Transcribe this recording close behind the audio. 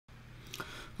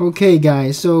Okay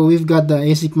guys, so we've got the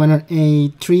ASIC Miner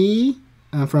A3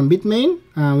 from Bitmain.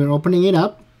 We're opening it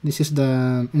up. This is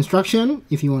the instruction.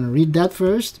 If you want to read that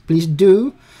first, please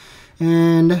do.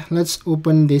 And let's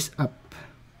open this up.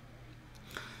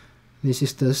 This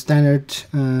is the standard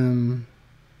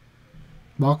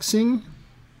boxing.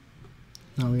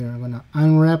 Now we are gonna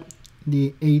unwrap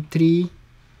the A3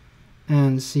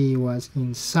 and see what's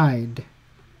inside.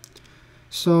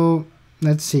 So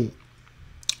let's see.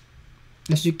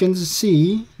 As you can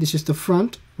see, this is the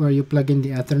front where you plug in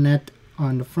the Ethernet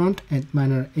on the front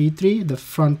Antminer A3, the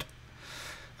front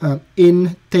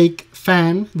intake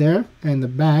fan there, and the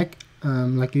back,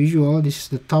 like usual, this is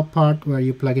the top part where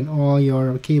you plug in all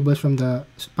your cables from the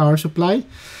power supply.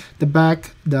 The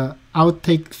back, the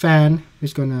outtake fan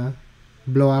is gonna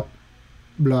blow out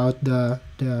the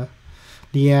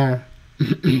air.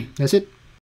 That's it.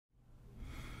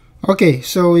 Okay,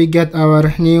 so we get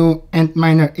our new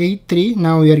Antminer A3.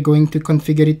 Now we are going to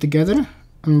configure it together.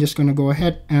 I'm just going to go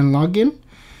ahead and log in.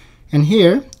 And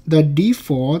here, the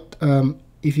default,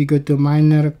 if you go to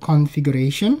miner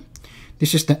configuration,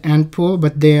 this is the Ant pool,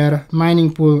 but their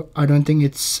mining pool, I don't think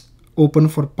it's open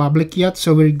for public yet.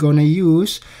 So we're going to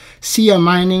use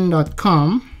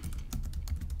sia.mining.com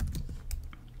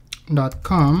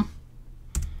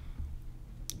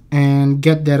and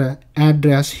get their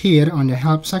address here on the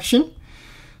help section.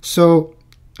 So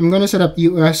I'm going to set up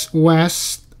US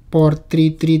West port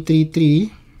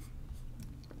 3333,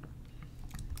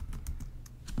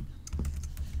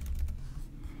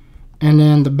 and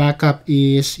then the backup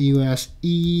is US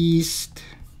East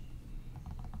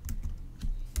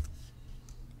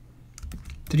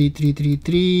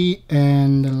 3333,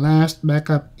 and the last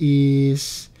backup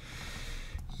is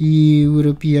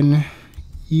European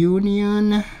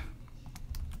Union,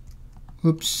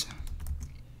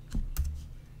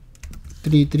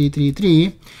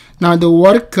 3333. Now the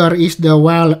worker is the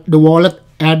wallet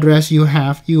address you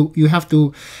have. You have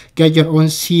to get your own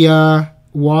SIA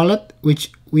wallet,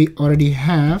 which we already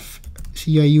have,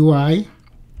 SIA UI.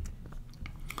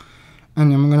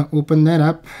 And I'm gonna open that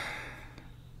up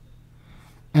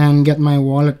and get my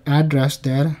wallet address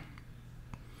there.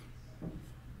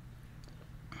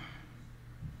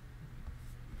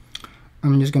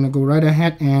 I'm just gonna go right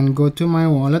ahead and go to my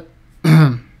wallet.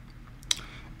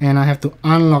 And I have to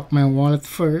unlock my wallet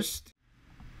first.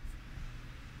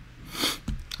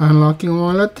 Unlocking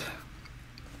wallet.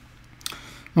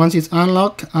 Once it's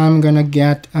unlocked, I'm gonna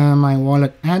get my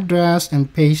wallet address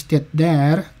and paste it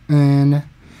there, and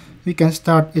we can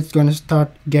start. It's gonna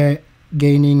start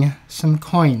gaining some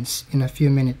coins in a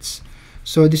few minutes.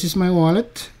 So this is my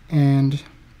wallet, and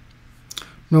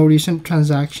no recent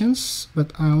transactions,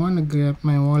 but I want to grab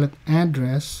my wallet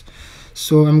address.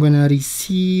 So I'm gonna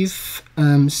receive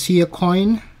SIA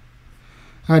coin.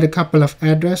 I had a couple of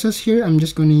addresses here. I'm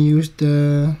just gonna use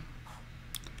the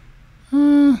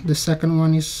second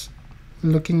one is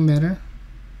looking better.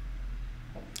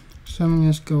 So I'm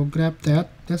just go grab that.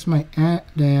 That's my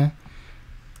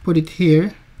put it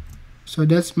here. So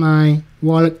that's my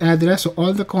wallet address. So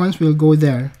all the coins will go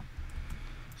there.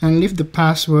 And leave the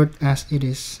password as it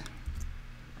is.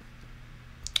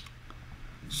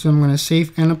 So I'm gonna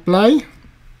save and apply.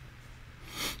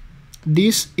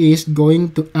 This is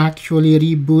going to actually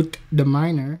reboot the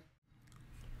miner.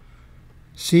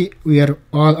 See, we are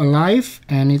all alive,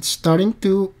 and it's starting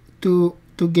to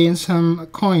gain some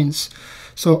coins.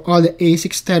 So all the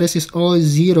ASIC status is all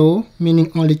 0,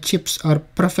 meaning all the chips are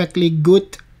perfectly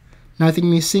good, nothing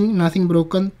missing, nothing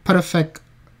broken, perfect.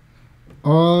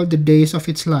 All the days of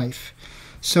its life.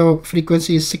 So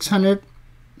frequency is 600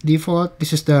 default.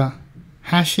 This is the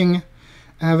hashing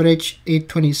average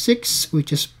 826,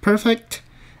 which is perfect.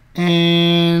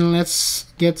 And let's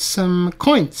get some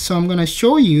coins. So I'm gonna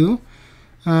show you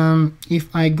if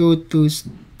I go to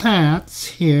stats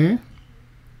here,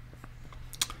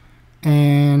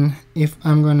 and if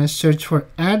I'm gonna search for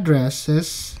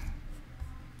addresses,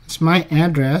 it's my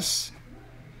address.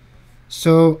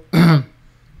 So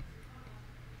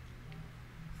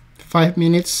 5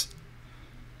 minutes,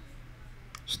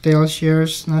 stale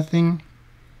shares, nothing.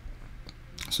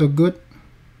 So good.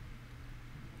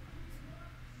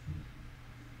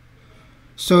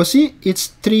 So see,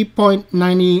 it's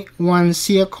 3.91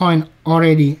 SIA coin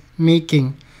already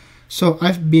making. So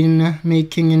I've been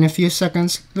making in a few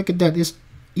seconds. Look at that, it's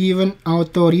even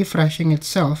auto refreshing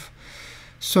itself.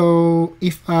 So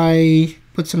if I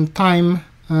put some time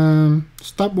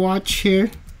stopwatch here,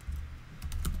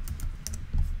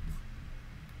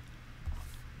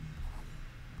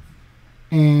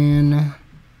 and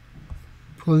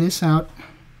pull this out,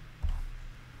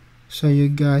 so you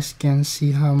guys can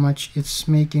see how much it's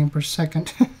making per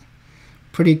second.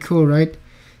 Pretty cool, right?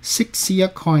 6 SIA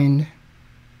coin.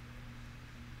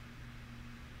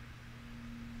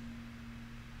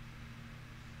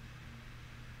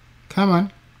 Come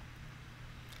on.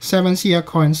 7 SIA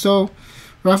coins. So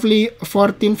roughly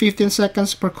 14-15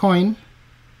 seconds per coin.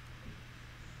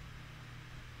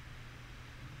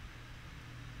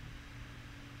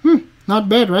 Not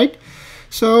bad, right?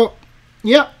 So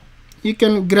yeah, you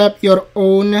can grab your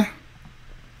own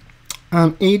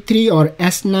A3 or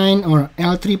S9 or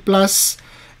L3 plus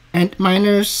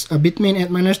Antminers, Bitmain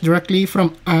Antminers directly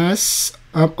from us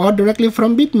or directly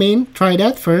from Bitmain. Try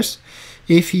that first.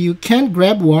 If you can't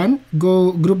grab one,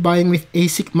 go group buying with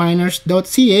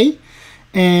ASICminers.ca,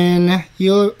 and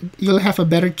you'll have a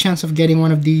better chance of getting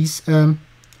one of these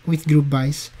with group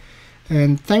buys.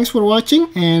 And thanks for watching,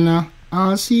 and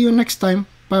I'll see you next time.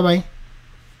 Bye bye.